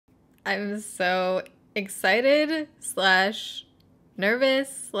I'm so excited slash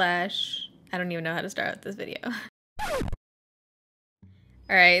nervous slash I don't even know how to start out this video.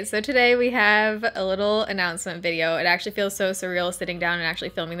 Alright, so today we have a little announcement video. It actually feels so surreal sitting down and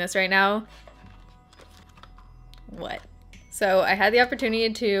actually filming this right now. What? So I had the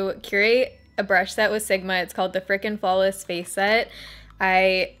opportunity to curate a brush set with Sigma. It's called the FREAKIN Flawless Face Set.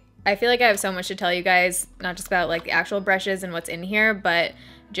 I feel like I have so much to tell you guys, not just about like the actual brushes and what's in here, but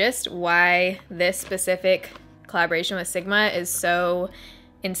just why this specific collaboration with Sigma is so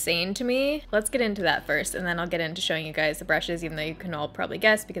insane to me. Let's get into that first, and then I'll get into showing you guys the brushes, even though you can all probably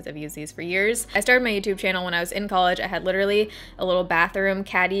guess because I've used these for years. I started my YouTube channel when I was in college. I had literally a little bathroom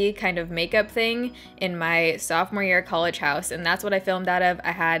caddy kind of makeup thing in my sophomore year college house, and that's what I filmed out of.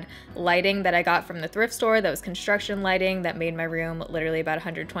 I had lighting that I got from the thrift store that was construction lighting that made my room literally about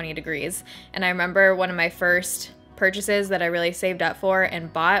 120 degrees. And I remember one of my first purchases that I really saved up for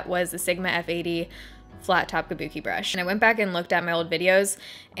and bought was the Sigma F80 flat top kabuki brush. And I went back and looked at my old videos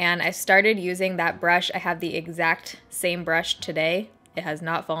and I started using that brush. I have the exact same brush today. It has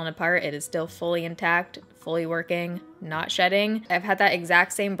not fallen apart. It is still fully intact, fully working, not shedding. I've had that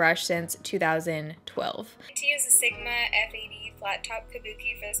exact same brush since 2012. I like to use the Sigma F80 flat top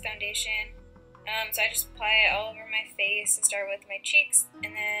kabuki for this foundation. So I just apply it all over my face and start with my cheeks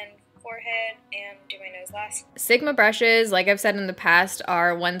and then forehead and do my nose last. Sigma brushes, like I've said in the past,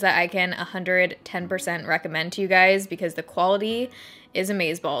 are ones that I can 110% recommend to you guys because the quality is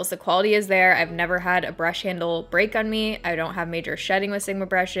amazeballs. The quality is there. I've never had a brush handle break on me. I don't have major shedding with Sigma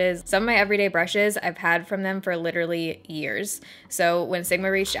brushes. Some of my everyday brushes I've had from them for literally years. So when Sigma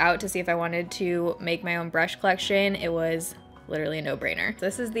reached out to see if I wanted to make my own brush collection, it was literally a no-brainer.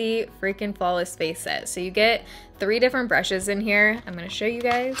 This is the FREAKIN Flawless Face Set. So you get 3 different brushes in here. I'm gonna show you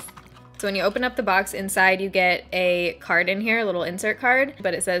guys. So when you open up the box, inside you get a card in here, a little insert card,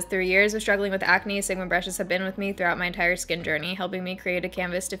 but it says, "Through years of struggling with acne, Sigma brushes have been with me throughout my entire skin journey, helping me create a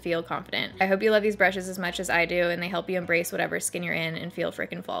canvas to feel confident. I hope you love these brushes as much as I do, and they help you embrace whatever skin you're in and feel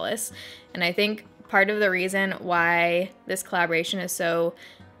freaking flawless." And I think part of the reason why this collaboration is so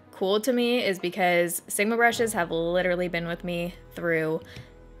cool to me is because Sigma brushes have literally been with me through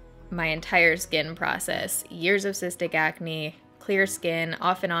my entire skin process. Years of cystic acne, clear skin,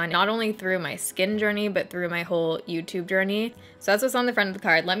 off and on, not only through my skin journey, but through my whole YouTube journey. So that's what's on the front of the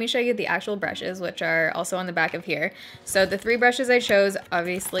card. Let me show you the actual brushes, which are also on the back of here. So the 3 brushes I chose,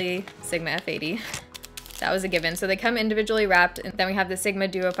 obviously Sigma F80. That was a given. So they come individually wrapped. And then we have the Sigma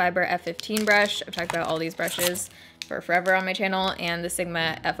Duo Fiber F15 brush. I've talked about all these brushes for forever on my channel, and the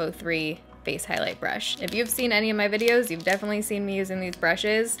Sigma F03 face highlight brush. If you've seen any of my videos, you've definitely seen me using these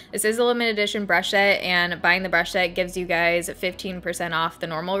brushes. This is a limited edition brush set, and buying the brush set gives you guys 15% off the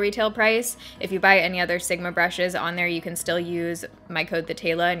normal retail price. If you buy any other Sigma brushes on there, you can still use my code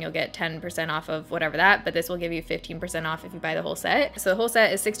THETAYLA and you'll get 10% off of whatever that, but this will give you 15% off if you buy the whole set. So the whole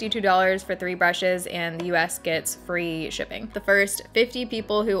set is $62 for 3 brushes, and the US gets free shipping. The first 50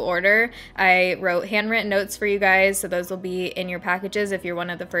 people who order, I wrote handwritten notes for you guys, so those will be in your packages. If you're one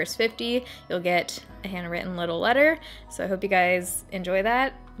of the first 50, you'll get a handwritten little letter. So I hope you guys enjoy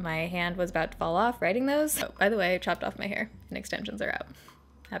that. My hand was about to fall off writing those. Oh, by the way, I chopped off my hair and extensions are out.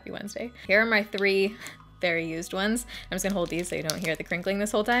 Happy Wednesday. Here are my 3 very used ones. I'm just gonna hold these so you don't hear the crinkling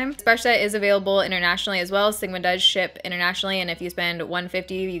this whole time. This brush set is available internationally as well. Sigma does ship internationally, and if you spend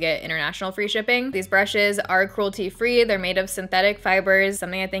 $150, you get international free shipping. These brushes are cruelty-free. They're made of synthetic fibers.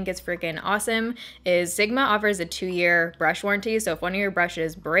 Something I think is freaking awesome is Sigma offers a 2-year brush warranty. So if one of your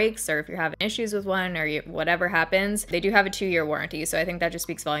brushes breaks, or if you're having issues with one, or whatever happens, they do have a 2-year warranty. So I think that just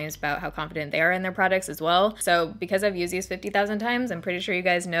speaks volumes about how confident they are in their products as well. So because I've used these 50,000 times, I'm pretty sure you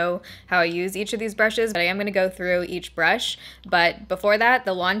guys know how I use each of these brushes, but I am going to go through each brush. But before that,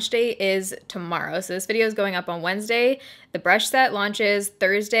 the launch date is tomorrow. So this video is going up on Wednesday. The brush set launches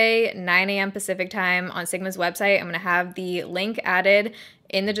Thursday, 9 a.m. Pacific time on Sigma's website. I'm going to have the link added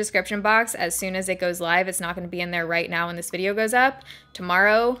in the description box as soon as it goes live. It's not going to be in there right now when this video goes up.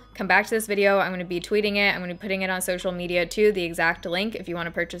 Tomorrow, come back to this video. I'm going to be tweeting it. I'm going to be putting it on social media too, the exact link if you want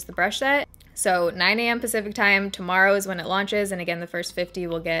to purchase the brush set. So 9 a.m. Pacific time, tomorrow is when it launches, and again, the first 50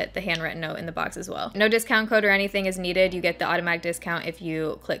 will get the handwritten note in the box as well. No discount code or anything is needed. You get the automatic discount if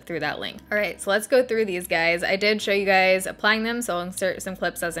you click through that link. All right, so let's go through these guys. I did show you guys applying them, so I'll insert some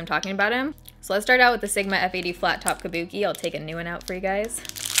clips as I'm talking about them. So let's start out with the Sigma F80 Flat Top Kabuki. I'll take a new one out for you guys.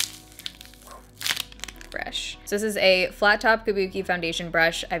 Fresh. So this is a flat top kabuki foundation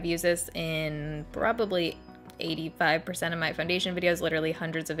brush. I've used this in probably 85% of my foundation videos, literally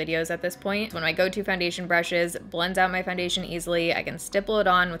hundreds of videos at this point. One of my go-to foundation brushes, blends out my foundation easily. I can stipple it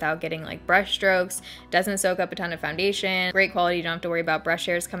on without getting like brush strokes, doesn't soak up a ton of foundation, great quality, you don't have to worry about brush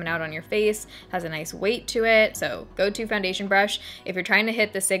hairs coming out on your face, has a nice weight to it. So go-to foundation brush. If you're trying to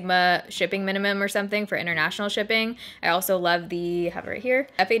hit the Sigma shipping minimum or something for international shipping, I also love the, have it right here,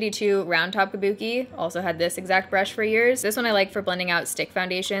 F82 round top kabuki. Also had this exact brush for years. This one I like for blending out stick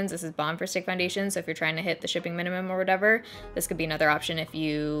foundations. This is bomb for stick foundations. So if you're trying to hit the shipping minimum or whatever, this could be another option if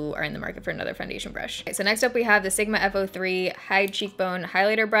you are in the market for another foundation brush. Okay, so next up we have the Sigma F03 high cheekbone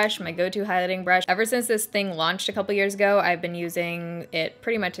highlighter brush, my go-to highlighting brush. Ever since this thing launched a couple years ago, I've been using it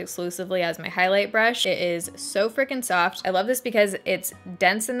pretty much exclusively as my highlight brush. It is so freaking soft. I love this because it's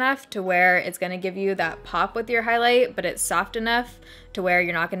dense enough to where it's gonna give you that pop with your highlight, but it's soft enough to where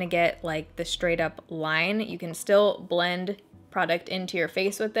you're not gonna get like the straight up line. You can still blend product into your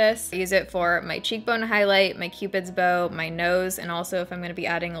face with this. I use it for my cheekbone highlight, my cupid's bow, my nose, and also if I'm gonna be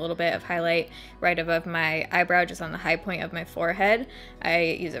adding a little bit of highlight right above my eyebrow, just on the high point of my forehead, I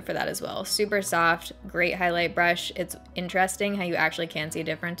use it for that as well. Super soft, great highlight brush. It's interesting how you actually can see a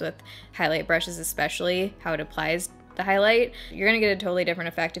difference with highlight brushes, especially how it applies the highlight. You're gonna get a totally different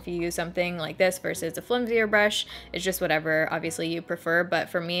effect if you use something like this versus a flimsier brush. It's just whatever obviously you prefer, but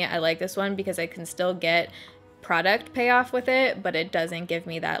for me, I like this one because I can still get product payoff with it, but it doesn't give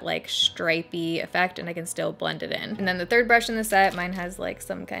me that like stripey effect and I can still blend it in. And then the third brush in the set, mine has like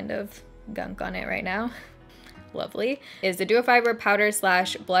some kind of gunk on it right now. Lovely, is the Duo Fiber Powder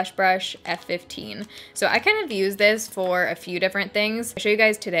Slash Blush Brush F15. So I kind of use this for a few different things. I'll show you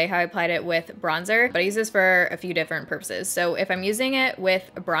guys today how I applied it with bronzer, but I use this for a few different purposes. So if I'm using it with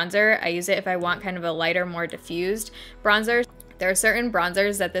a bronzer, I use it if I want kind of a lighter, more diffused bronzer. There are certain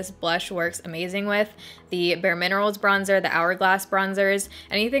bronzers that this blush works amazing with. The Bare Minerals bronzer, the Hourglass bronzers,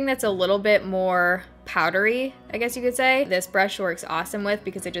 anything that's a little bit more powdery, I guess you could say, this brush works awesome with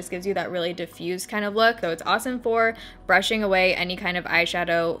because it just gives you that really diffused kind of look. So it's awesome for brushing away any kind of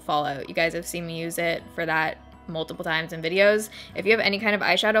eyeshadow fallout. You guys have seen me use it for that multiple times in videos. If you have any kind of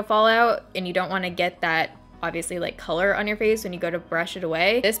eyeshadow fallout and you don't want to get that obviously like color on your face when you go to brush it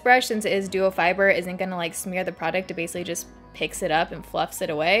away, this brush, since it is duo fiber, isn't gonna like smear the product. It basically just picks it up and fluffs it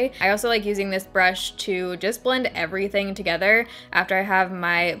away. I also like using this brush to just blend everything together after I have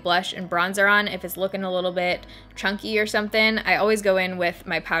my blush and bronzer on. If it's looking a little bit chunky or something, I always go in with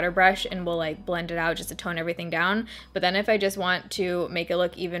my powder brush and will like blend it out just to tone everything down. But then if I just want to make it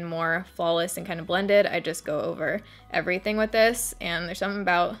look even more flawless and kind of blended, I just go over everything with this. And there's something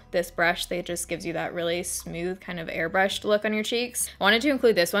about this brush that just gives you that really smooth kind of airbrushed look on your cheeks. I wanted to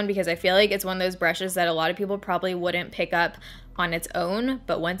include this one because I feel like it's one of those brushes that a lot of people probably wouldn't pick up on its own,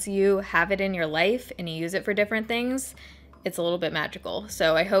 but once you have it in your life and you use it for different things, it's a little bit magical.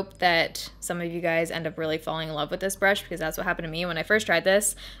 So I hope that some of you guys end up really falling in love with this brush, because that's what happened to me when I first tried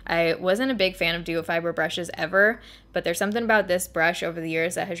this. I wasn't a big fan of duo fiber brushes ever, but there's something about this brush over the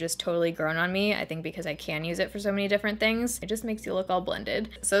years that has just totally grown on me. I think because I can use it for so many different things. It just makes you look all blended.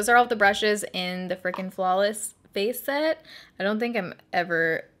 So those are all the brushes in the Freakin Flawless face set. I don't think I'm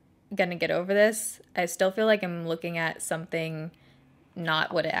ever gonna get over this. I still feel like I'm looking at something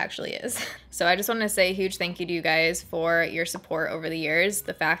not what it actually is. So I just want to say a huge thank you to you guys for your support over the years.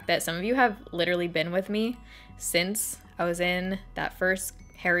 The fact that some of you have literally been with me since I was in that first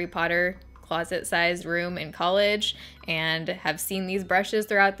Harry Potter closet-sized room in college and have seen these brushes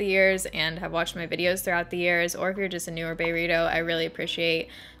throughout the years and have watched my videos throughout the years, or if you're just a newer Bayrito, I really appreciate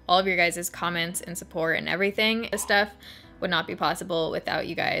all of your guys' comments and support and everything. This stuff would not be possible without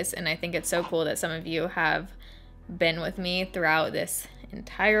you guys, and I think it's so cool that some of you have been with me throughout this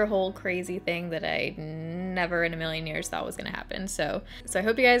entire whole crazy thing that I never in a million years thought was gonna happen. So I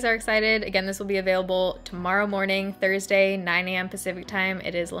hope you guys are excited. Again, this will be available tomorrow morning, Thursday, 9 a.m. Pacific time.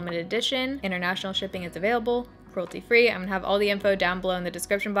 It is limited edition. International shipping is available. Cruelty-free. I'm gonna have all the info down below in the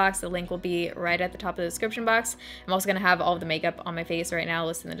description box. The link will be right at the top of the description box. I'm also gonna have all of the makeup on my face right now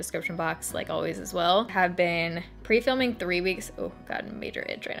listed in the description box, like always as well. I have been pre-filming 3 weeks. Oh God, major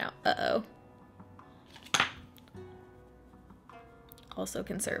itch right now. Uh-oh. Also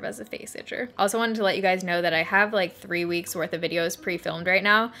can serve as a face itcher. Also wanted to let you guys know that I have like 3 weeks worth of videos pre-filmed right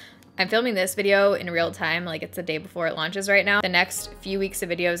now. I'm filming this video in real time, like it's the day before it launches right now. The next few weeks of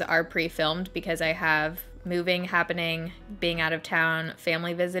videos are pre-filmed because I have moving happening, being out of town,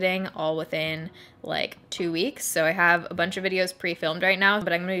 family visiting, all within like 2 weeks. So I have a bunch of videos pre-filmed right now,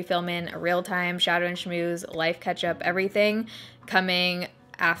 but I'm gonna be filming a real-time shadow and schmooze, life catch-up, everything coming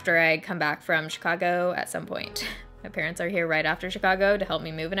after I come back from Chicago at some point. My parents are here right after Chicago to help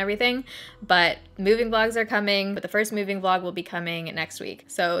me move and everything, but moving vlogs are coming, but the first moving vlog will be coming next week.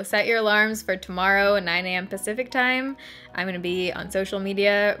 So set your alarms for tomorrow at 9 a.m. Pacific time. I'm gonna be on social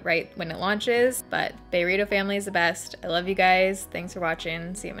media right when it launches, but Bayrito family is the best. I love you guys. Thanks for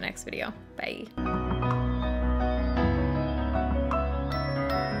watching. See you in my next video. Bye.